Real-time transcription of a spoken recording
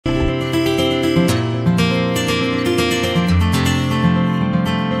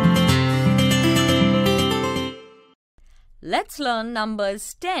Let's learn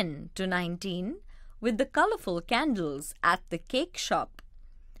numbers 10 to 19 with the colorful candles at the cake shop.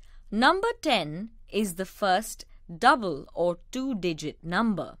 Number 10 is the first double or two-digit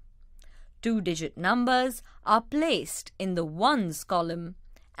number. Two-digit numbers are placed in the ones column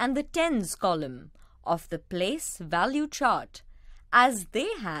and the tens column of the place value chart, as they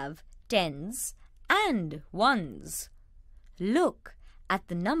have tens and ones. Look at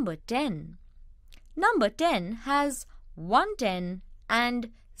the number 10. Number 10 has 1 10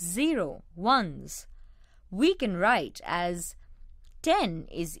 and 0 ones. We can write as 10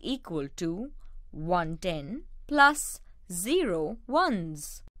 is equal to 1 10 plus 0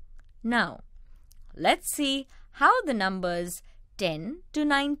 ones. Now, let's see how the numbers 10 to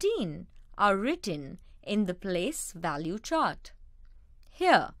 19 are written in the place value chart.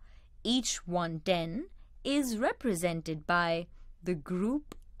 Here, each 110 is represented by the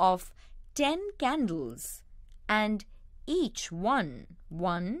group of 10 candles, and each 1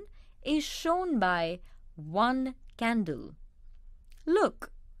 is shown by 1 candle.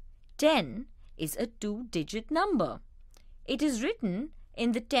 Look, 10 is a two-digit number. It is written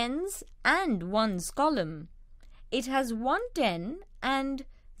in the tens and ones column. It has 1 10 and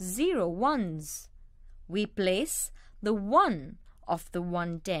 0 ones. We place the 1 of the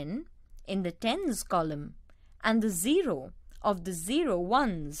 110 in the tens column and the 0 of the 0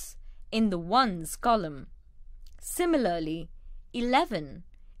 ones in the ones column. Similarly, 11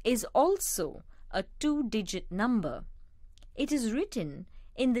 is also a two-digit number. It is written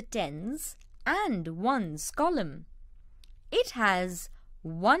in the tens and ones column. It has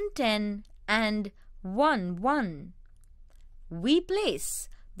 1 10 and 1 1. We place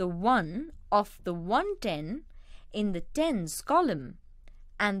the 1 of the 110 in the tens column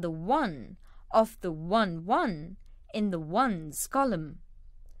and the 1 of the 1 1 in the ones column.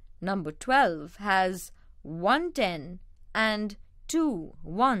 Number 12 has 1 10 and 2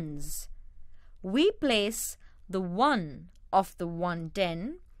 ones. We place the 1 of the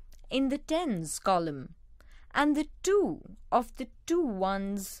 110 in the tens column and the 2 of the 2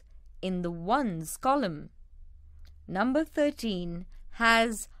 ones in the ones column. Number 13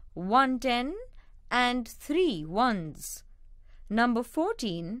 has 1 10 and 3 ones. Number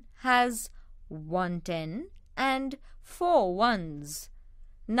 14 has 1 10 and 4 ones.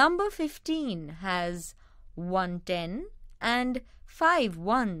 Number 15 has 1 10 and 5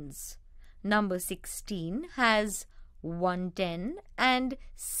 ones. Number 16 has 1 10 and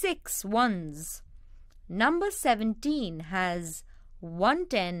 6 ones. Number 17 has 1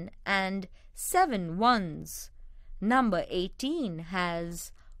 10 and 7 ones. Number 18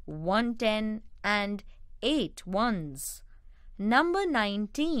 has 1 10 and 8 ones. Number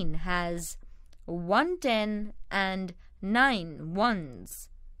 19 has 1 10 and 9 ones.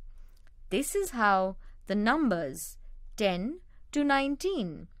 This is how the numbers 10 to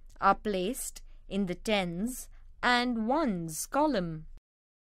 19 are placed in the tens and ones column.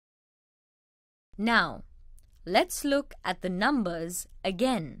 Now, let's look at the numbers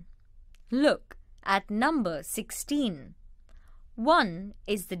again. Look at number 16. 1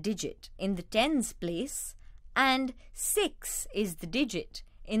 is the digit in the tens place and 6 is the digit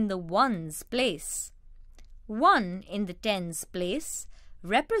in the ones place. 1 in the tens place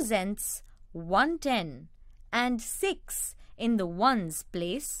represents 1 10 and 6 in the ones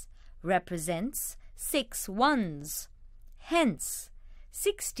place represents 6 ones. Hence,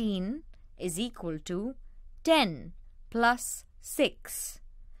 16 is equal to 10 plus 6.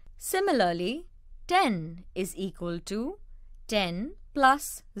 Similarly, 10 is equal to 10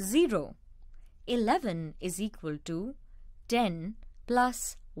 plus 0. 11 is equal to 10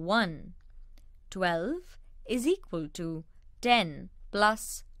 plus 1. 12 is equal to 10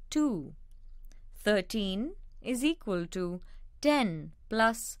 plus 2. 13 is equal to 10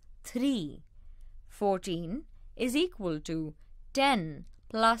 plus 3. 14 is equal to 10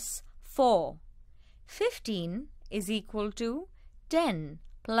 plus 4. 15 is equal to 10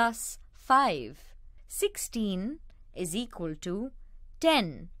 plus 5. 16 is equal to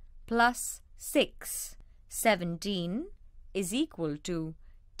 10 plus 6. 17 is equal to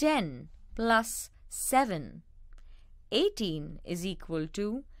 10 plus 7. 18 is equal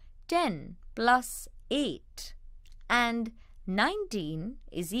to 10 plus 8. And 19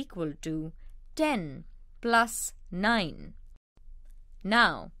 is equal to 10 plus 9.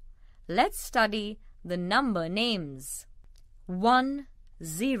 Now, let's study the number names. 1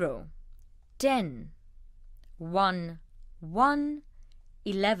 0, 10, 1 1,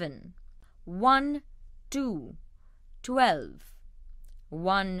 11, 1 2, 12,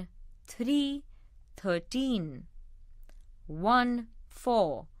 1 3, 13, 1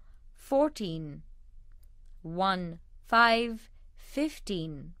 4, 14, 1 5,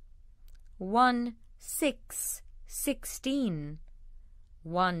 15. 1, 6, 16.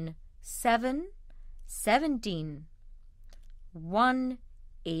 1, 7, 17. 1,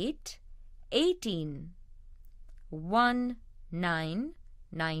 8, 18. 1, 9,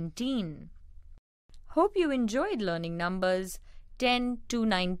 19. Hope you enjoyed learning numbers 10 to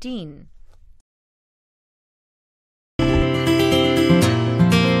 19.